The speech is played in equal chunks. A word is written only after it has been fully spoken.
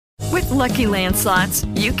Lucky Land Slots,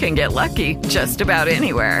 you can get lucky just about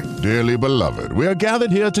anywhere. Dearly beloved, we are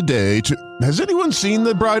gathered here today to... Has anyone seen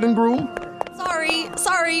the bride and groom?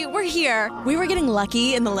 Sorry, we're here. We were getting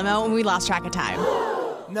lucky in the limo and we lost track of time.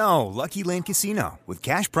 No, Lucky Land Casino, with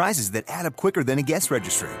cash prizes that add up quicker than a guest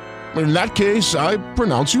registry. In that case, I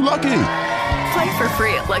pronounce you lucky. Play for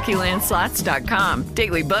free at LuckyLandSlots.com.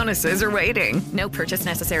 Daily bonuses are waiting. No purchase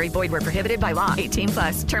necessary. Void where prohibited by law.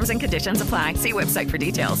 18+. Terms and conditions apply. See website for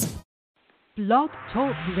details. Blog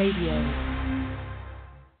Talk Radio.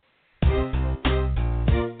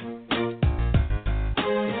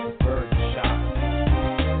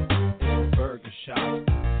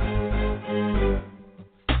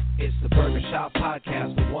 It's the Burger Shop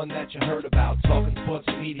Podcast, the one that you heard about. Talking sports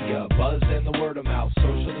and media, buzz and the word of mouth.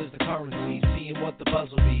 Social is the currency, seeing what the buzz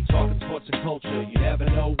will be. Talking sports and culture, you never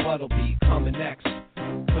know what'll be coming next.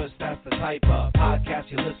 Cause that's the type of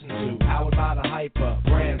podcast you listen to. Powered by the hyper,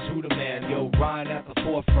 brands, who the man, yo, Ryan at the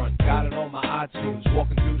forefront. Got it on my iTunes,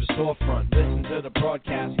 walking through the storefront. Listen to the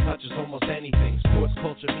broadcast, touches almost anything. Sports,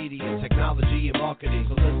 culture, media, technology, and marketing.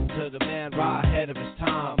 So listen to the man right ahead of his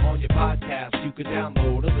time. On your podcast, you can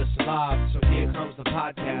download or listen live. So here comes the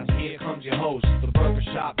podcast, here comes your host. The Burger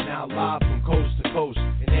Shop, now live from coast to coast.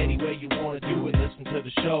 And any way you want to do it, listen to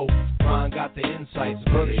the show. Ryan got the insights,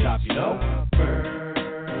 the Burger Shop, you know? Burger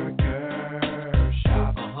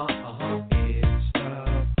Shop, it's the Burger Shop, it's the Burger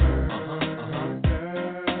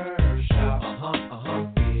Shop, it's the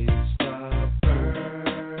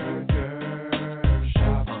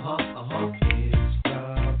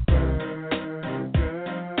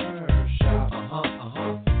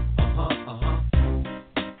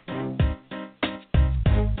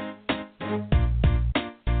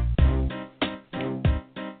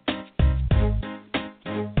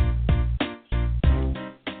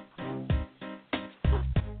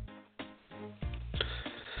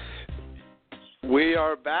We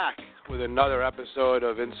are back with another episode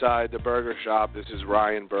of Inside the Burger Shop. This is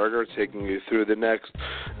Ryan Berger taking you through the next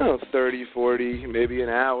 30, 40, maybe an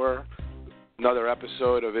hour. Another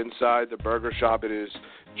episode of Inside the Burger Shop. It is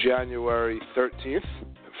January 13th,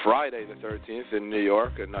 Friday the 13th in New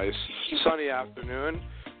York, a nice sunny afternoon.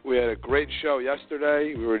 We had a great show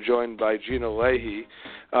yesterday. We were joined by Gina Leahy,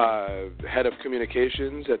 head of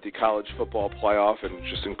communications at the College Football Playoff, and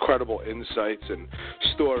just incredible insights and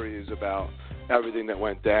stories about everything that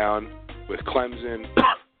went down with Clemson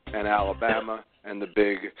and Alabama and the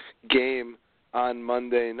big game on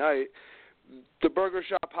Monday night. The Burger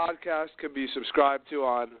Shop podcast can be subscribed to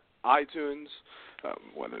on iTunes,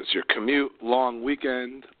 whether it's your commute, long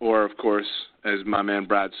weekend, or, of course, as my man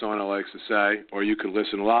Brad Sona likes to say, or you can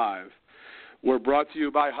listen live. We're brought to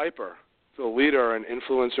you by Hyper, the leader in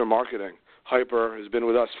influencer marketing. Hyper has been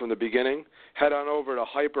with us from the beginning. Head on over to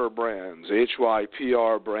Hyper Brands,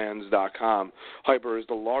 hyprbrands.com. Hyper is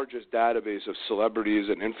the largest database of celebrities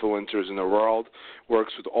and influencers in the world,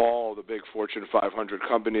 works with all the big Fortune 500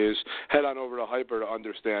 companies. Head on over to Hyper to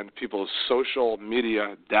understand people's social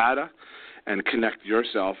media data and connect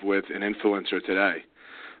yourself with an influencer today.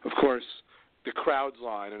 Of course, the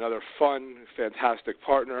Crowdsline, another fun, fantastic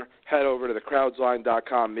partner. Head over to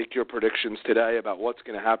thecrowdsline.com. Make your predictions today about what's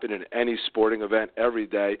going to happen in any sporting event every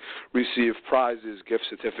day. Receive prizes, gift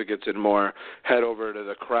certificates, and more. Head over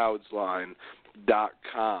to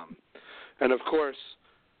thecrowdsline.com. And, of course,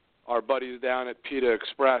 our buddies down at Pita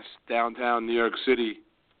Express, downtown New York City.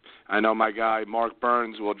 I know my guy Mark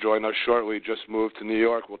Burns will join us shortly. Just moved to New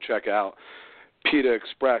York. We'll check out Pita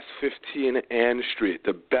Express, 15 Ann Street,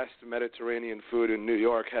 the best Mediterranean food in New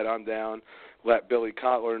York. Head on down. Let Billy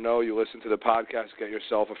Kotler know you listen to the podcast. Get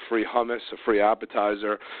yourself a free hummus, a free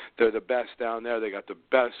appetizer. They're the best down there. They got the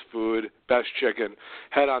best food, best chicken.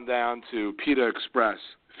 Head on down to Pita Express,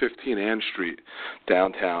 15 Ann Street,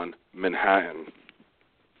 downtown Manhattan.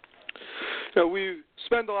 You know, we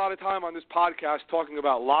spend a lot of time on this podcast talking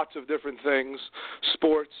about lots of different things: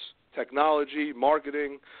 sports, technology,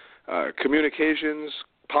 marketing, communications,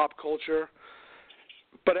 pop culture.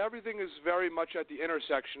 But everything is very much at the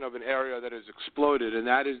intersection of an area that has exploded, and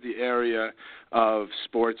that is the area of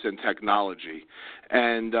sports and technology.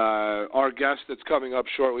 And our guest that's coming up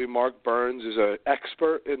shortly, Mark Burns, is an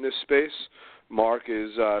expert in this space. Mark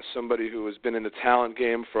is somebody who has been in the talent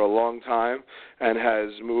game for a long time and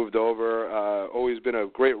has moved over, always been a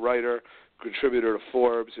great writer, contributor to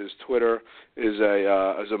Forbes. His Twitter is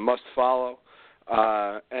a must-follow.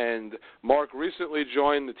 And Mark recently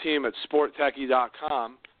joined the team at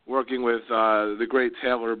SportTechie.com, working with the great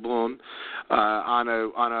Taylor Bloom on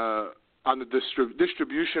a on the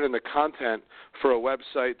distribution and the content for a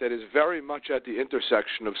website that is very much at the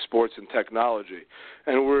intersection of sports and technology.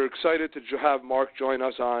 And we're excited to have Mark join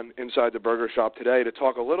us on Inside the Burger Shop today to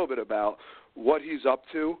talk a little bit about what he's up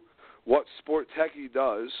to, what Sport Techie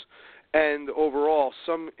does, and overall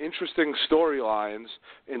some interesting storylines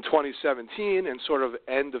in 2017 and sort of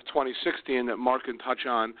end of 2016 that Mark can touch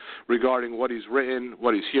on regarding what he's written,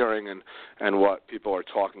 what he's hearing, and what people are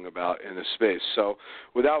talking about in this space. So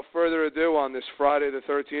without further ado, on this Friday the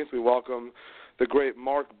 13th, we welcome the great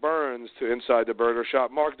Mark Burns to Inside the Burger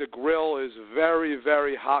Shop. Mark, the grill is very,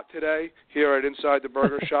 very hot today here at Inside the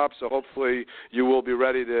Burger Shop, so hopefully you will be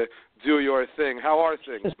ready to do your thing. How are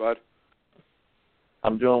things, bud?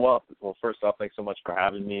 I'm doing well. Well, first off, thanks so much for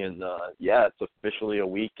having me. And, it's officially a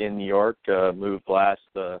week in New York. Moved last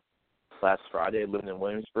Friday, living in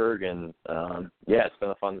Williamsburg. And, it's been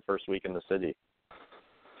a fun first week in the city.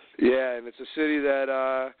 Yeah, and it's a city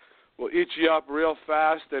that will eat you up real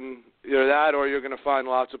fast. And either that or you're going to find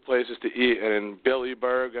lots of places to eat. And in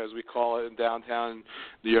Billyburg, as we call it in downtown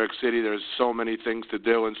New York City, there's so many things to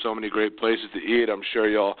do and so many great places to eat. I'm sure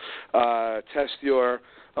you'll test your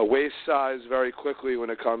waist size very quickly when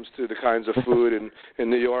it comes to the kinds of food in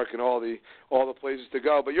New York and all the places to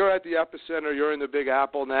go. But you're at the epicenter. You're in the Big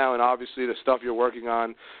Apple now, and obviously the stuff you're working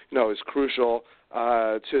on, is crucial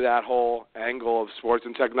to that whole angle of sports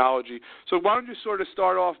and technology. So why don't you sort of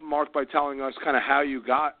start off, Mark, by telling us kind of how you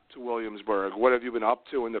got to Williamsburg? What have you been up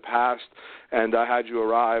to in the past, and how'd you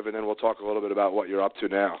arrive? And then we'll talk a little bit about what you're up to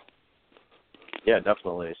now. Yeah,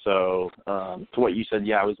 definitely. So, to what you said,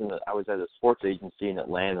 I was at a sports agency in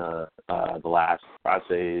Atlanta I'd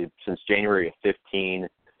say since January of 15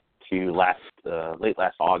 to late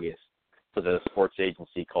last August, for the sports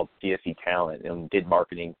agency called CSE Talent, and did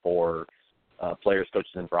marketing for players,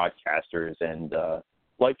 coaches, and broadcasters, and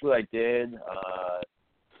liked what I did.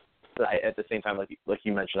 At the same time, like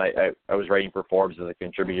you mentioned, I was writing for Forbes as a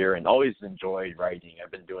contributor, and always enjoyed writing. I've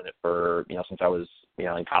been doing it for since I was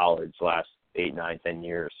in college, the last 8, 9, 10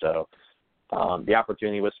 years. So the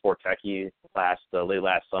opportunity with Sport Techie late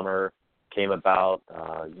last summer came about.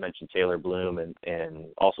 You mentioned Taylor Bloom and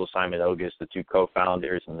also Simon Ogus, the two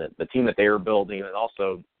co-founders, and the team that they were building, and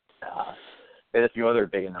also they had a few other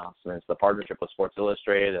big announcements, the partnership with Sports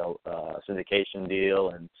Illustrated, a syndication deal,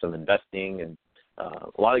 and some investing, and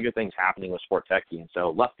a lot of good things happening with Sport Techie. And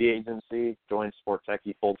so left the agency, joined Sport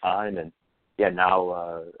Techie full-time, and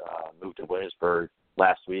now moved to Williamsburg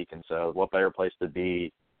last week. And so what better place to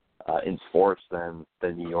be in sports than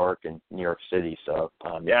New York and New York City. So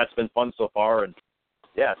it's been fun so far, and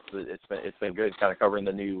it's been good kind of covering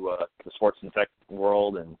the new the sports and tech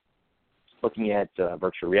world, and looking at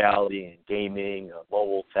virtual reality and gaming,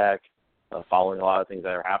 mobile tech, following a lot of things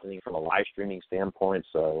that are happening from a live streaming standpoint.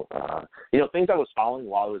 So things I was following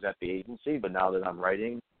while I was at the agency, but now that I'm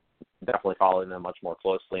writing, definitely following them much more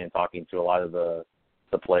closely and talking to a lot of the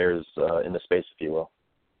players in the space, if you will.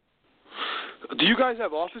 Do you guys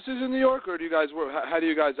have offices in New York, or how do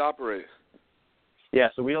you guys operate? Yeah,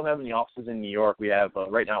 so we don't have any offices in New York. We have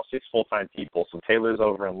right now 6 full-time people. So Taylor's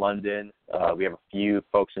over in London. We have a few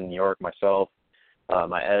folks in New York, myself,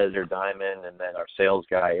 my editor, Diamond, and then our sales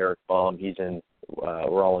guy, Eric Baum.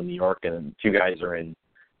 We're all in New York, and 2 guys are in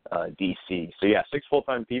D.C. So, 6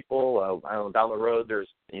 full-time people. I don't know, down the road there's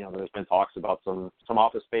been talks about some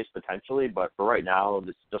office space potentially, but for right now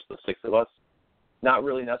it's just the 6 of us. Not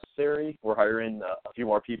really necessary. We're hiring a few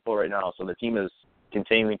more people right now, so the team is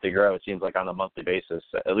continuing to grow. It seems like on a monthly basis.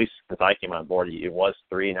 At least since I came on board, it was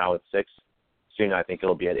 3, now it's 6. Soon I think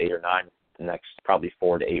it'll be at 8 or 9 the next probably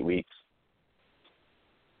 4 to 8 weeks.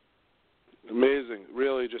 Amazing,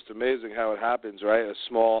 really just amazing how it happens, right? A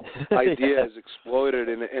small idea has exploded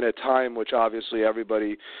in a time which obviously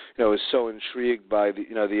everybody, is so intrigued by the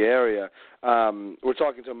area. We're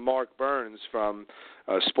talking to Mark Burns from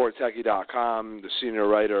SportTechie.com, the senior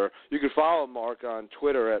writer. You can follow Mark on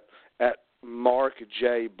Twitter at Mark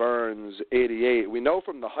J. Burns 88. We know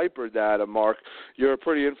from the Hyper data, Mark, you're a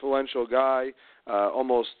pretty influential guy.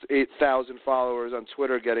 Almost 8,000 followers on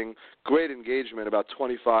Twitter, getting great engagement, about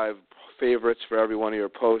 25 favorites for every one of your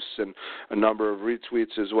posts, and a number of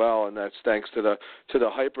retweets as well, and that's thanks to the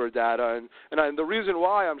Hyper data. And the reason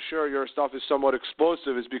why I'm sure your stuff is somewhat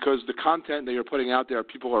explosive is because the content that you're putting out there,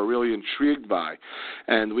 people are really intrigued by.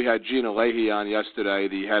 And we had Gina Leahy on yesterday,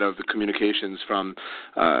 the head of the communications from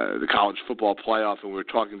the college football playoff, and we were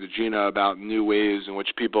talking to Gina about new ways in which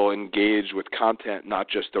people engage with content, not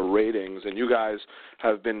just the ratings. And you guys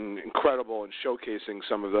have been incredible in showcasing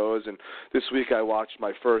some of those. And this week I watched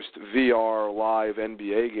my first VR VR live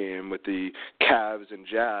NBA game with the Cavs and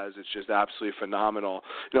Jazz. It's just absolutely phenomenal.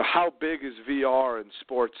 How big is VR in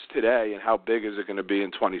sports today, and how big is it going to be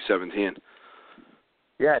in 2017?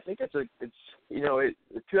 Yeah, I think it's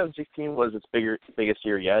 2016 was its biggest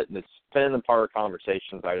year yet, and it's been in part of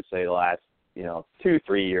conversations, I would say, the last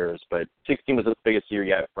 2-3 years. But 16 was its biggest year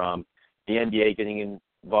yet, from the NBA getting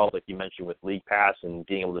involved, like you mentioned, with League Pass and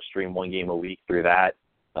being able to stream one game a week through that.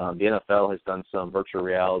 The NFL has done some virtual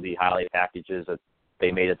reality highlight packages that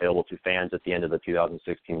they made available to fans at the end of the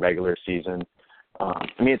 2016 regular season.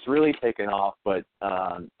 It's really taken off, but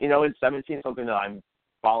in 17, something that I'm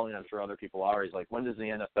following, I'm sure other people are, is like, when does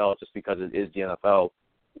the NFL, just because it is the NFL,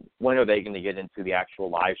 when are they going to get into the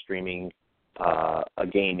actual live streaming a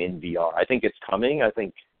game in VR? I think it's coming. I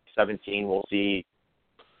think 17 we'll see.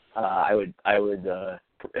 I would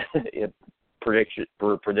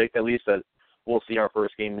predict at least that we'll see our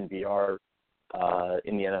first game in VR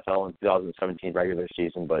in the NFL in 2017 regular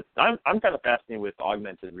season. But I'm kind of fascinated with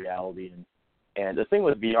augmented reality, and the thing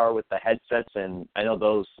with VR with the headsets, and I know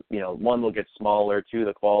those, one will get smaller, two,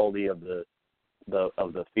 the quality of the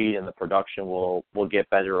feed and the production will get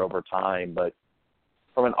better over time. But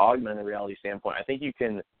from an augmented reality standpoint, I think you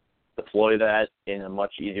can deploy that in a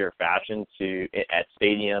much easier fashion at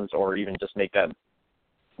stadiums, or even just make that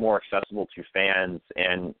more accessible to fans,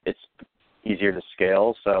 and it's easier to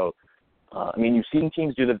scale. So, you've seen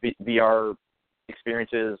teams do the VR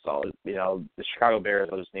experiences. The Chicago Bears,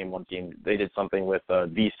 I'll just name one team. They did something with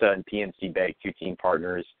Visa and PNC Bank, two team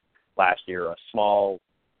partners last year, a small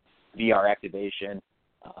VR activation.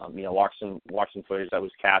 Watch some footage that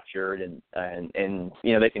was captured, and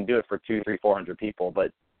they can do it for 200, 300, 400 people.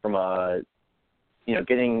 But from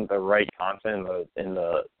getting the right content in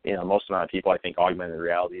the most amount of people, I think augmented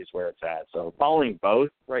reality is where it's at. So following both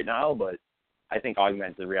right now, but I think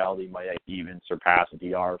augmented reality might even surpass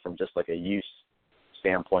VR from just like a use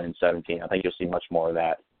standpoint in 17. I think you'll see much more of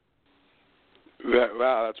that.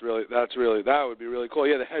 Wow, that would be really cool.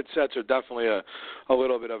 Yeah, the headsets are definitely a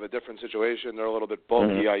little bit of a different situation. They're a little bit bulky.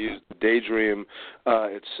 Mm-hmm. I use Daydream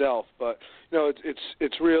itself, but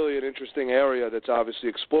it's really an interesting area that's obviously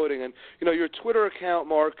exploding. And your Twitter account,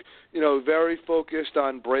 Mark, very focused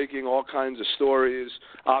on breaking all kinds of stories.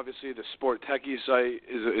 Obviously, the Sport Techie site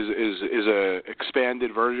is a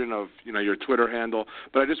expanded version of your Twitter handle.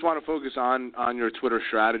 But I just want to focus on your Twitter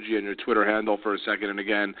strategy and your Twitter handle for a second. And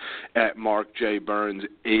again, at Mark J. Burns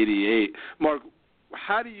 88. Mark,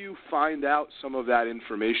 how do you find out some of that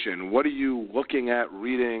information? What are you looking at,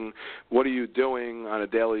 reading? What are you doing on a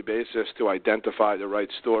daily basis to identify the right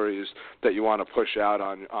stories that you want to push out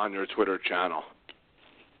on your Twitter channel?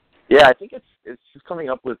 Yeah, I think it's just coming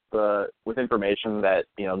up with information that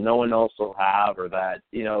no one else will have, or that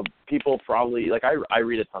people probably like. I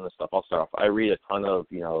read a ton of stuff. I'll start off. I read a ton of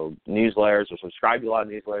newsletters, or subscribe to a lot of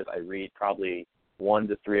newsletters. I read probably 1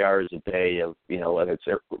 to 3 hours a day of whether it's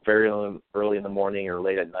very early in the morning or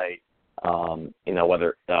late at night.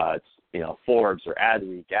 Whether it's Forbes or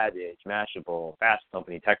Adweek, Ad Age, Mashable, Fast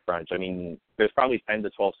Company, TechCrunch. There's probably 10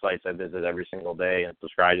 to 12 sites I visit every single day and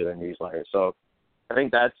subscribe to their newsletters. So I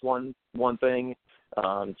think that's one thing.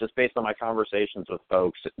 Just based on my conversations with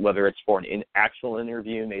folks, whether it's for an actual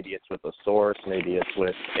interview, maybe it's with a source, maybe it's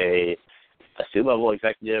with a C-level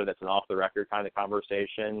executive that's an off-the-record kind of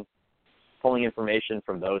conversation, pulling information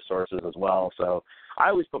from those sources as well. So I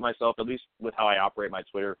always put myself, at least with how I operate my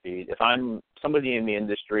Twitter feed, if I'm somebody in the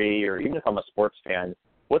industry, or even if I'm a sports fan,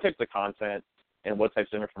 what types of content and what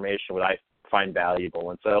types of information would I find valuable?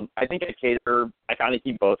 And so I think I kind of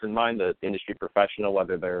keep both in mind, the industry professional,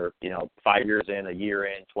 whether they're 5 years in, a year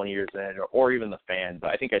in, 20 years in, or even the fan. But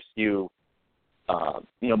I think I skew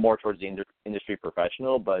more towards the industry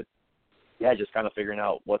professional. But yeah, just kind of figuring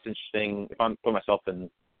out what's interesting. If I'm putting myself in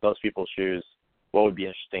those people's shoes, what would be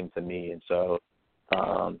interesting to me? And so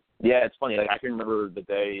it's funny, like I can remember the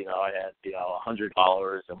day I had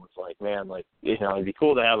 $100 and was like, man, like it'd be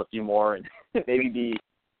cool to have a few more and maybe be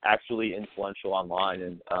actually influential online.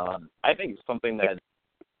 And I think it's something that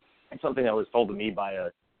was told to me by a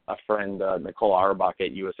friend, Nicole Auerbach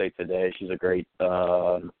at USA Today. She's a great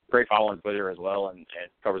follow on Twitter as well, and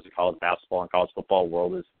covers the college basketball and college football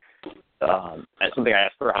world. Is something I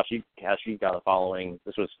asked her how she got a following.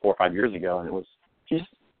 This was 4 or 5 years ago, and she just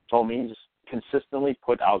told me just consistently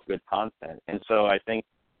put out good content. And so I think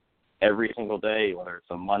every single day, whether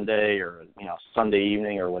it's a Monday or Sunday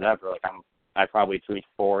evening or whatever, like I probably tweet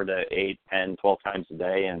 4 to 8, 10, 12 times a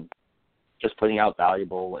day, and just putting out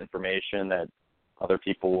valuable information that other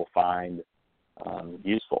people will find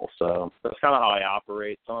useful. So that's kind of how I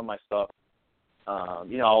operate. Some of my stuff,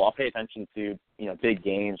 I'll pay attention to, big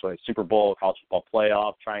games like Super Bowl, college football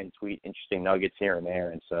playoff, try and tweet interesting nuggets here and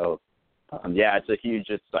there. And so, I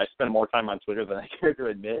spend more time on Twitter than I care to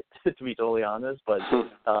admit, to be totally honest. But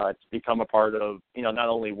it's become a part of, not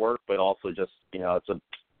only work, but also just, it's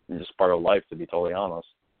just part of life, to be totally honest.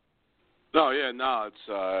 No, yeah, no,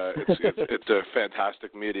 it's a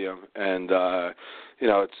fantastic medium, and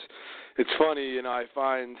it's funny, I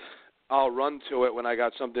find I'll run to it when I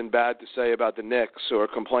got something bad to say about the Knicks or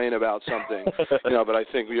complain about something, but I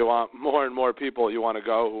think you want more and more people you want to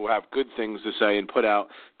go who have good things to say and put out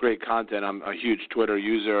great content. I'm a huge Twitter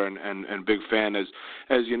user and big fan, as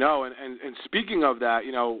you know, and speaking of that,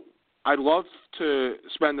 I'd love to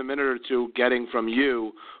spend a minute or two getting from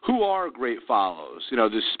you who are great follows.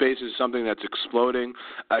 This space is something that's exploding.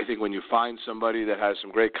 I think when you find somebody that has some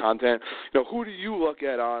great content, who do you look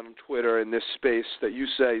at on Twitter in this space that you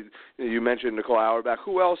say, you mentioned Nicole Auerbach,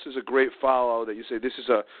 who else is a great follow that you say this is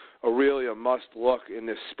a really a must look in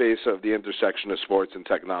this space of the intersection of sports and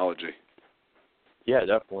technology? Yeah,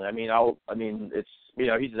 definitely. It's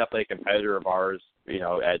he's definitely a competitor of ours,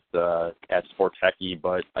 at Sports Techie,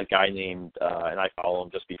 but a guy named and I follow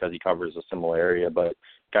him just because he covers a similar area, but a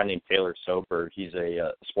guy named Taylor Soper, he's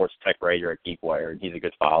a sports tech writer at GeekWire, and he's a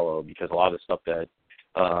good follow because a lot of the stuff that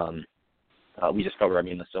we just cover,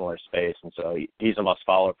 in a similar space, and so he's a must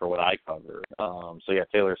follow for what I cover.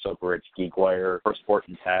 Taylor Soper at GeekWire for sport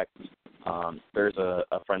and tech. There's a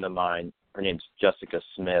friend of mine, her name's Jessica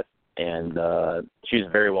Smith, and she's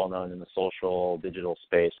very well known in the social digital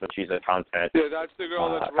space, but she's a content. Yeah, that's the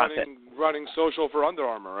girl that's running social for Under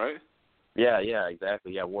Armour, right? Yeah,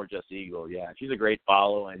 exactly. Yeah, War Jess Eagle. Yeah, she's a great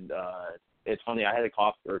follow, and it's funny. I had a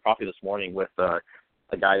coffee this morning with a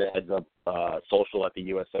guy that heads up social at the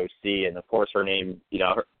USOC, and of course her name.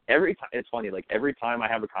 Every time it's funny. Like every time I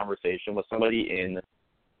have a conversation with somebody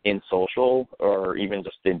in social or even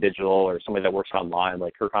just in digital or somebody that works online,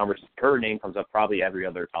 like her name comes up probably every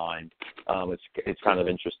other time. It's kind of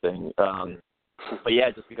interesting. But yeah,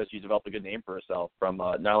 just because she's developed a good name for herself from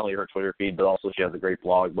not only her Twitter feed, but also she has a great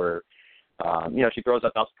blog where, she throws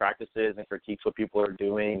out best practices and critiques what people are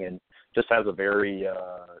doing and just has a very,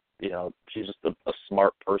 she's just a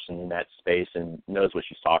smart person in that space and knows what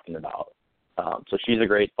she's talking about. So she's a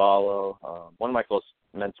great follow. One of my close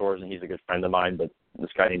mentors, and he's a good friend of mine, but this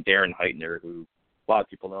guy named Darren Heitner, who a lot of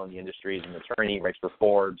people know in the industry, is an attorney, writes for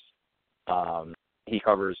Forbes. He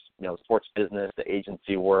covers, sports business, the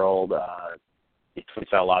agency world. He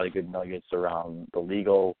tweets out a lot of good nuggets around the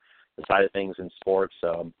legal side of things in sports.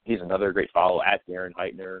 He's another great follow at Darren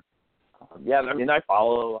Heitner. I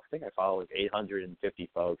follow like 850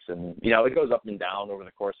 folks, and it goes up and down over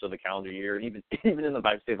the course of the calendar year, and even in the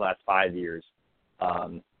last 5 years.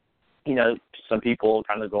 Some people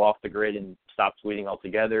kind of go off the grid and stop tweeting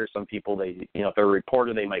altogether. Some people, if they're a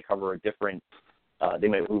reporter, they might cover a different. They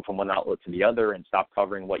might move from one outlet to the other and stop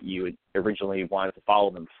covering what you originally wanted to follow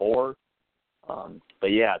them for. But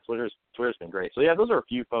yeah, Twitter's been great. So yeah, those are a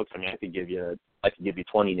few folks. I could give you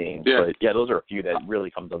 20 names, but yeah, those are a few that really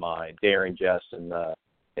come to mind. Darren, Jess, and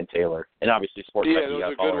Taylor, and obviously Sports. Yeah, those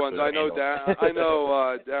are good ones. I know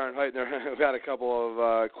Darren Heitner. We've had a couple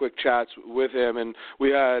of quick chats with him, and we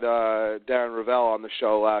had Darren Ravel on the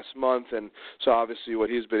show last month, and so obviously what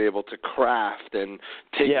he's been able to craft and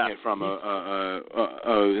taking it from a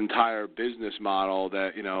entire business model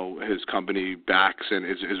that his company backs and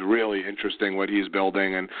is really interesting what he's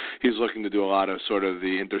building, and he's looking to do a lot of sort of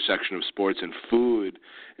the intersection of sports and food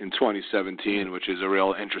in 2017, which is a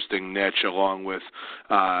real interesting niche, along with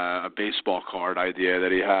a baseball card idea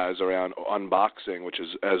that he has around unboxing, which is,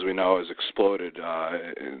 as we know, has exploded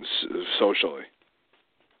socially.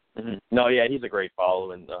 Mm-hmm. No, yeah, he's a great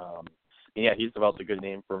follow, and he's developed a good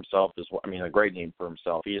name for himself as well. A great name for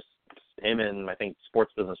himself. Him and I think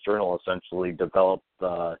Sports Business Journal essentially developed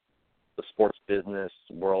the sports business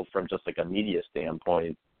world from just like a media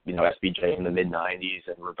standpoint. SBJ in the mid-'90s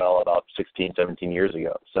and Ravel about 16, 17 years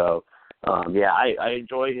ago. So, I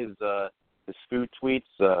enjoy his food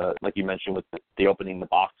tweets. Like you mentioned with the opening the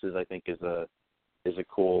boxes, I think is a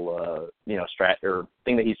cool,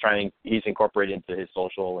 thing that he's incorporated into his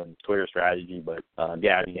social and Twitter strategy. But,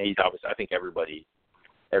 he's obviously, I think everybody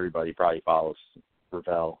probably follows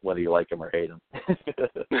Ravel, whether you like him or hate him.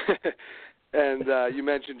 And you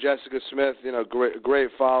mentioned Jessica Smith, great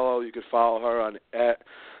follow. You could follow her on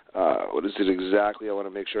what is it exactly? I want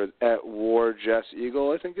to make sure at War Jess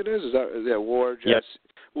Eagle, I think it is. War Jess? Yep.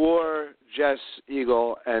 War Jess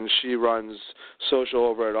Eagle, and she runs social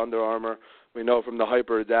over at Under Armour. We know from the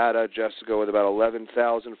Hyper data, Jessica with about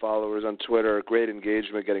 11,000 followers on Twitter, great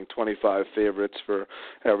engagement, getting 25 favorites for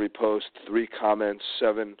every post, 3 comments,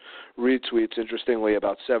 7 retweets. Interestingly,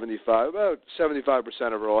 about 75%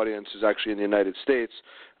 of her audience is actually in the United States,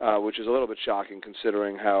 which is a little bit shocking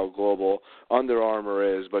considering how global Under Armour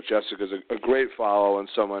is. But Jessica's a great follow and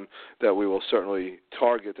someone that we will certainly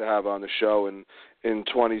target to have on the show in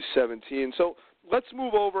 2017. So let's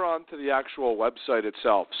move over on to the actual website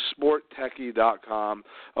itself, sporttechie.com,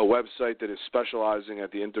 a website that is specializing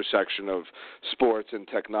at the intersection of sports and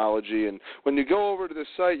technology. And when you go over to the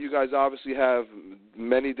site, you guys obviously have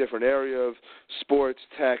many different areas of sports,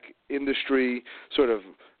 tech, industry, sort of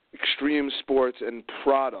extreme sports and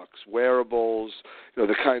products, wearables,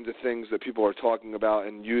 the kinds of things that people are talking about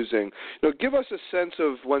and using. Give us a sense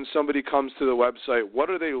of when somebody comes to the website, what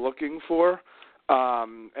are they looking for?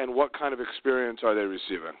 And what kind of experience are they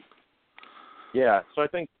receiving? Yeah, so I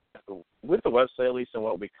think with the website, at least in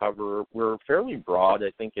what we cover, we're fairly broad,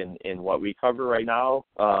 I think, in what we cover right now.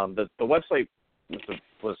 The website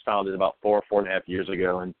was founded about 4.5 years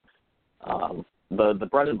ago, and the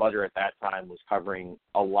bread and butter at that time was covering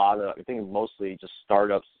a lot of, I think, mostly just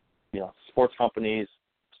startups, sports companies,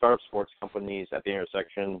 startup sports companies at the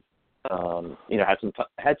intersection,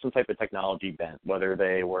 had some type of technology bent, whether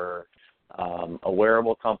they were a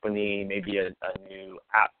wearable company, maybe a new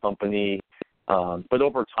app company. But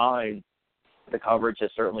over time, the coverage has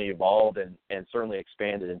certainly evolved and certainly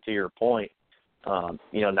expanded. And to your point,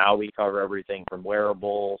 now we cover everything from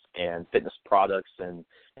wearables and fitness products and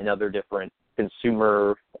other different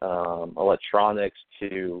consumer electronics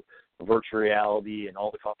to virtual reality and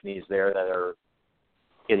all the companies there that are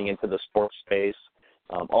getting into the sports space,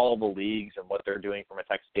 all the leagues and what they're doing from a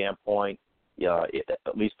tech standpoint.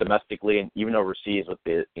 At least domestically and even overseas with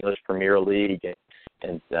the English Premier League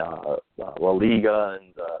and La Liga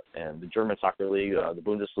and the German Soccer League, the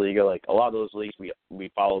Bundesliga, like a lot of those leagues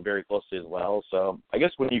we follow very closely as well. So I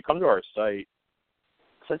guess when you come to our site,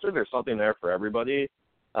 essentially there's something there for everybody,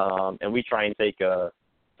 and we try and take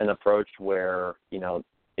an approach where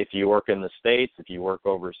if you work in the States, if you work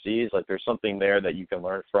overseas, like there's something there that you can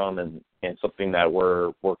learn from and something that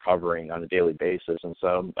we're covering on a daily basis. And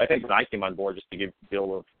so I think when I came on board, just to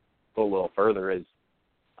go a little further, is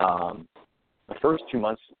the first 2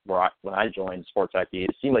 months when I joined Sport Techie,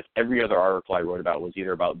 it seemed like every other article I wrote about was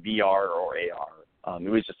either about VR or AR. It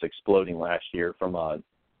was just exploding last year from a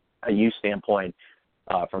youth standpoint,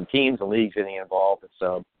 from teams and leagues getting involved. And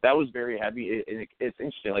so that was very heavy. It's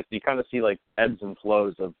interesting. Like you kind of see like ebbs and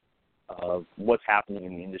flows of what's happening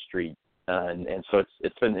in the industry. And so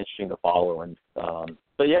it's been interesting to follow. And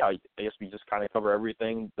but yeah, I guess we just kind of cover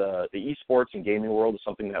everything. The esports and gaming world is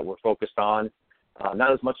something that we're focused on,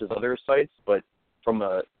 not as much as other sites, but from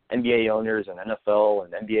NBA owners and NFL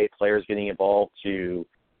and NBA players getting involved to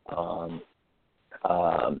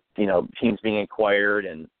teams being acquired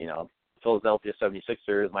and Philadelphia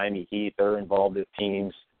 76ers, Miami Heat, they're involved with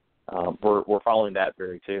teams. We're following that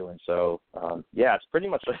very too. And so, it's pretty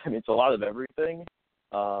much, it's a lot of everything.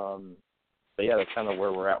 But yeah, that's kind of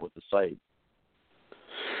where we're at with the site.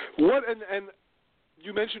 And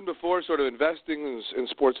you mentioned before sort of investing in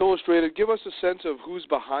Sports Illustrated. Give us a sense of who's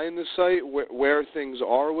behind the site, where things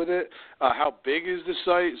are with it, how big is the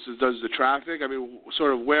site, does the traffic,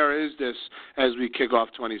 sort of where is this as we kick off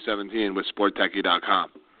 2017 with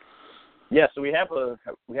SportTechie.com? Yeah, so we have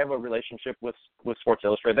a relationship with Sports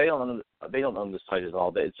Illustrated. They don't own the site at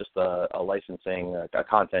all. It's just a licensing, a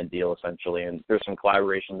content deal essentially, and there's some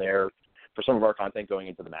collaboration there for some of our content going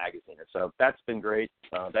into the magazine. And so that's been great.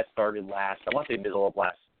 That started I want to say middle of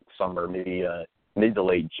last summer, maybe mid to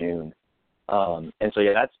late June. And so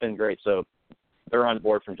yeah, that's been great. So they're on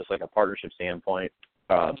board from just like a partnership standpoint.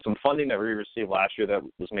 Some funding that we received last year that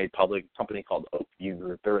was made public, a company called Oakview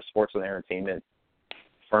Group. They're a sports and entertainment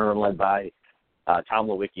firm led by Tom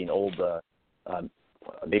Lewicki, an old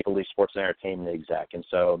Maple Leaf Sports and Entertainment exec. And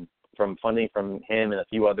so from funding from him and a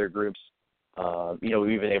few other groups,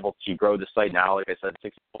 we've been able to grow the site now. Like I said,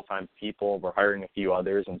 6 full-time people. We're hiring a few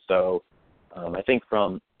others. And so I think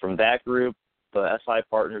from that group, the SI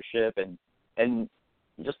partnership, and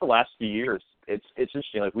just the last few years, it's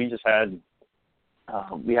interesting. Like we just had,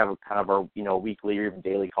 we have kind of our, weekly or even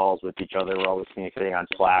daily calls with each other. We're always communicating on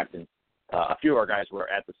Slack, and a few of our guys were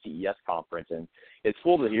at the CES conference, and it's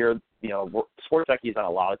cool to hear, Sport Techie is on a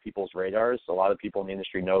lot of people's radars. A lot of people in the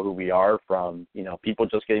industry know who we are, from, people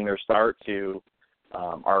just getting their start to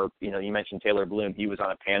you mentioned Taylor Bloom. He was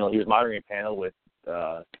on a panel. He was moderating a panel with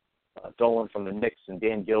Dolan from the Knicks and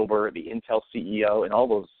Dan Gilbert, the Intel CEO, and all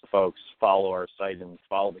those folks follow our site and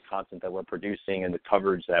follow the content that we're producing and the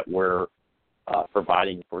coverage that we're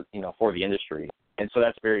providing for the industry. And so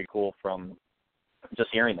that's very cool from just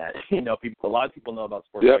hearing that. A lot of people know about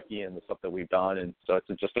Sport Techie and the stuff that we've done, and so it's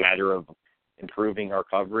just a matter of improving our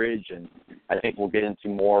coverage. And I think we'll get into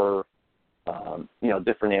more,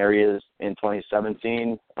 different areas in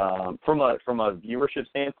 2017. From a viewership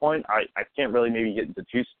standpoint, I can't really maybe get into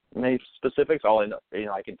too many specifics. All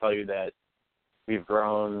I can tell you that we've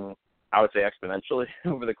grown, I would say, exponentially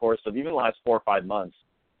over the course of even the last 4 or 5 months.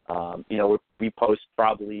 We post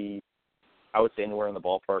probably, I would say, anywhere in the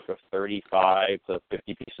ballpark of 35 to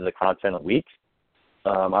 50 pieces of content a week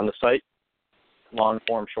on the site, long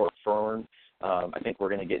form, short form. I think we're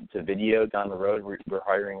going to get into video down the road. We're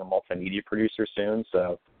hiring a multimedia producer soon.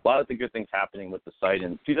 So a lot of the good things happening with the site.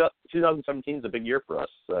 And 2017 is a big year for us,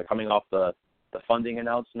 coming off the funding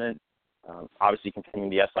announcement, obviously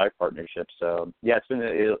continuing the SI partnership. So, yeah,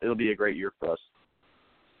 it'll be a great year for us.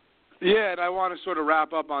 Yeah, and I want to sort of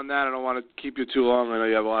wrap up on that. I don't want to keep you too long. I know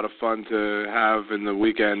you have a lot of fun to have in the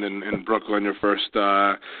weekend in Brooklyn, your first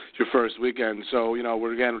weekend. So,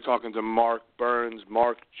 we're talking to Mark Burns.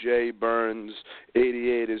 Mark J. Burns,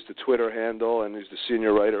 88 is the Twitter handle, and he's the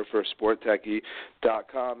senior writer for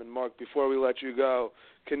SportTechie.com. And, Mark, before we let you go,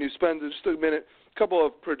 can you spend just a minute, couple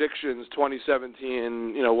of predictions,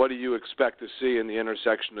 2017, what do you expect to see in the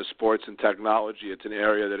intersection of sports and technology? It's an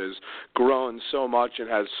area that has grown so much and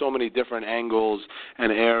has so many different angles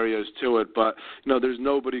and areas to it, but, there's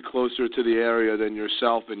nobody closer to the area than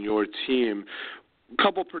yourself and your team. A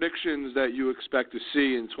couple predictions that you expect to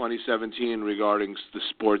see in 2017 regarding the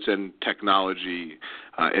sports and technology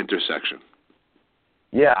intersection.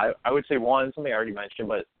 Yeah, I would say one, something I already mentioned,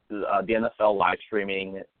 but the NFL live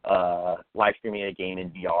streaming a game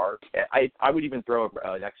in VR. I would even throw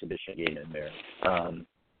an exhibition game in there.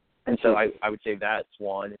 And so I would say that's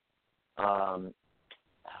one. I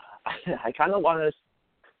kind of want to,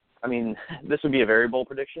 this would be a very bold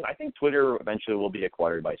prediction. I think Twitter eventually will be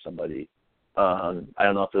acquired by somebody. I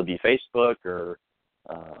don't know if it'll be Facebook or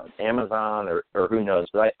Amazon or who knows,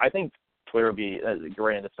 but I think Twitter will be,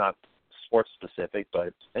 granted it's not sports specific,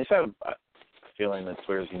 but I just have a feeling that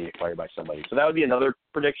Twitter is going to be acquired by somebody. So that would be another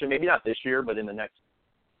prediction, maybe not this year, but in the next,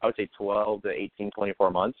 I would say 12 to 18, 24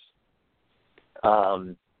 months.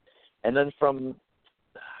 And then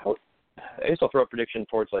I guess I'll throw a prediction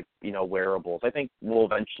towards wearables. I think we'll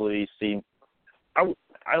eventually see, I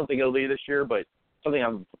don't think it'll be this year, but something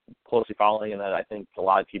I'm closely following and that I think a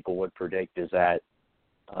lot of people would predict is that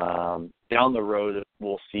down the road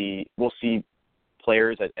we'll see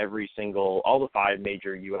players at all the 5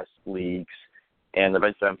 major U.S. leagues, and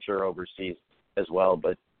eventually I'm sure overseas as well,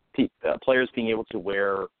 but players being able to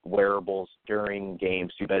wear wearables during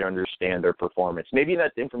games to better understand their performance. Maybe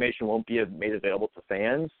that information won't be made available to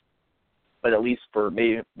fans, but at least for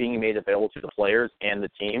being made available to the players and the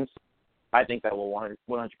teams, I think that will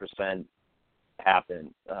 100%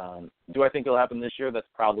 happen. Do I think it'll happen this year? That's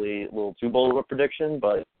probably a little too bold of a prediction,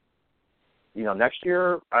 but next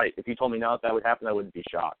year, if you told me now that would happen, I wouldn't be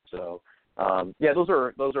shocked. So, those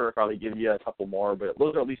are probably give you a couple more, but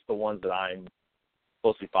those are at least the ones that I'm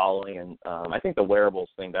closely following. And I think the wearables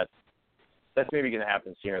thing, that's maybe going to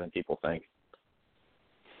happen sooner than people think.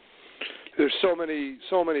 There's so much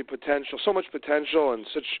potential and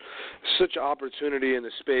such opportunity in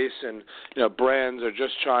the space, and brands are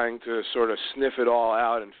just trying to sort of sniff it all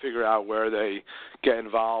out and figure out where they get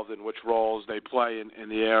involved and which roles they play in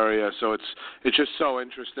the area. So it's just so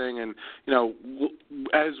interesting, and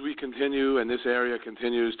as we continue and this area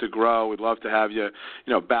continues to grow, we'd love to have you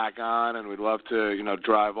back on, and we'd love to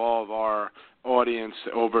drive all of our audience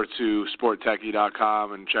over to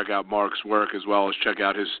SportTechie.com and check out Mark's work, as well as check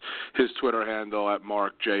out his Twitter handle at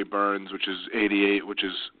Mark J. Burns, which is 88, which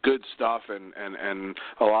is good stuff and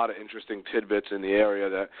a lot of interesting tidbits in the area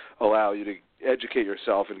that allow you to educate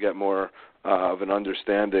yourself and get more of an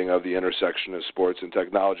understanding of the intersection of sports and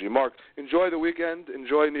technology. Mark, enjoy the weekend.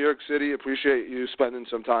 Enjoy New York City. Appreciate you spending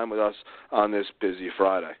some time with us on this busy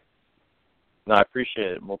Friday. No, I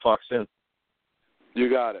appreciate it. We'll talk soon. You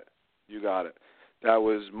got it. That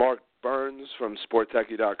was Mark Burns from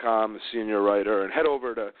SportTechie.com, a senior writer. And head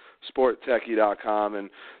over to SportTechie.com and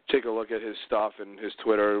take a look at his stuff and his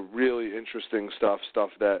Twitter. Really interesting stuff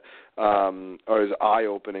that is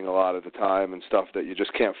eye-opening a lot of the time, and stuff that you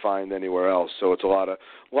just can't find anywhere else. So it's a lot of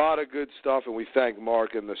good stuff, and we thank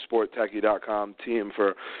Mark and the SportTechie.com team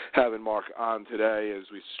for having Mark on today as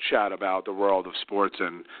we chat about the world of sports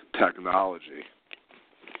and technology.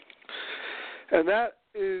 And that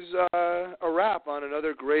is a wrap on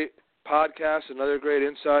another great podcast, another great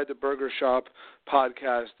Inside the Burger Shop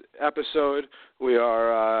podcast episode. We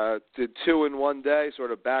did 2 in one day,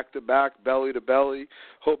 sort of back-to-back, belly-to-belly.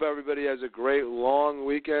 Hope everybody has a great long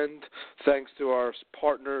weekend. Thanks to our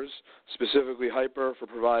partners, specifically Hyper, for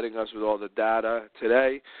providing us with all the data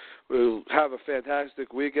today. We'll have a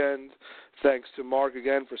fantastic weekend. Thanks to Mark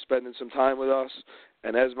again for spending some time with us.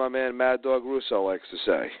 And as my man Mad Dog Russo likes to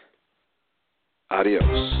say,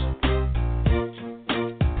 adios.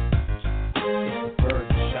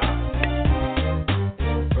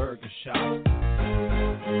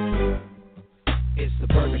 It's the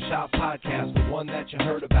Burger Shop Podcast, the one that you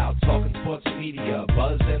heard about. Talking sports media,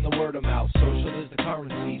 buzz and the word of mouth. Social is the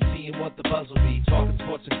currency, seeing what the buzz will be. Talking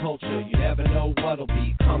sports and culture, you never know what'll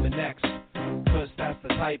be coming next. Cause that's the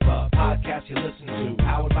type of podcast you listen to.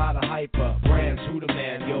 Powered by the Hyper, brands, who the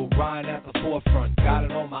man, yo, Ryan at the forefront. Got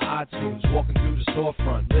it on my iTunes, walking through the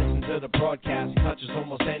storefront. Listen to the broadcast, he touches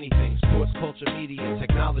almost anything. Sports, culture, media,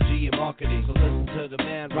 technology, and marketing. So listen to the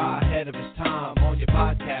man right ahead of his time. On your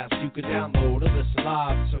podcast, you can download or listen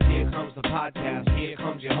live. So here comes the podcast, here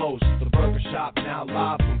comes your host. The Burger Shop, now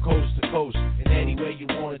live from coast to coast. And any way you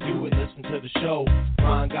want to do it, listen to the show.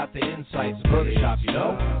 Ryan got the insights, the Burger Shop, you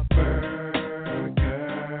know? Burger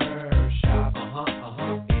Shop, it's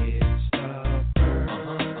the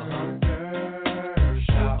Burger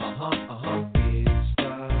Shop, it's the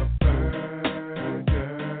Burger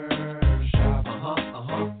Shop,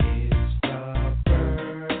 it's the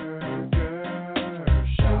Burger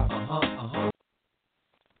Shop,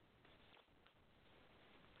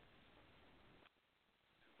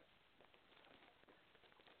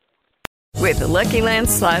 With the Lucky Land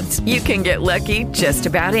Slots, you can get lucky just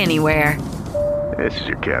about anywhere. This is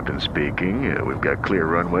your captain speaking. We've got clear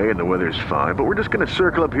runway and the weather's fine, but we're just going to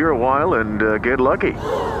circle up here a while and get lucky.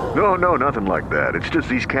 No, nothing like that. It's just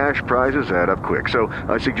these cash prizes add up quick. So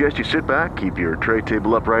I suggest you sit back, keep your tray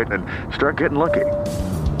table upright, and start getting lucky.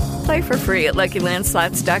 Play for free at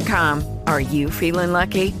LuckyLandSlots.com. Are you feeling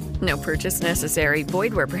lucky? No purchase necessary.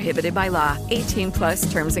 Void where prohibited by law.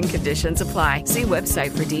 18+ terms and conditions apply. See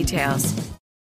website for details.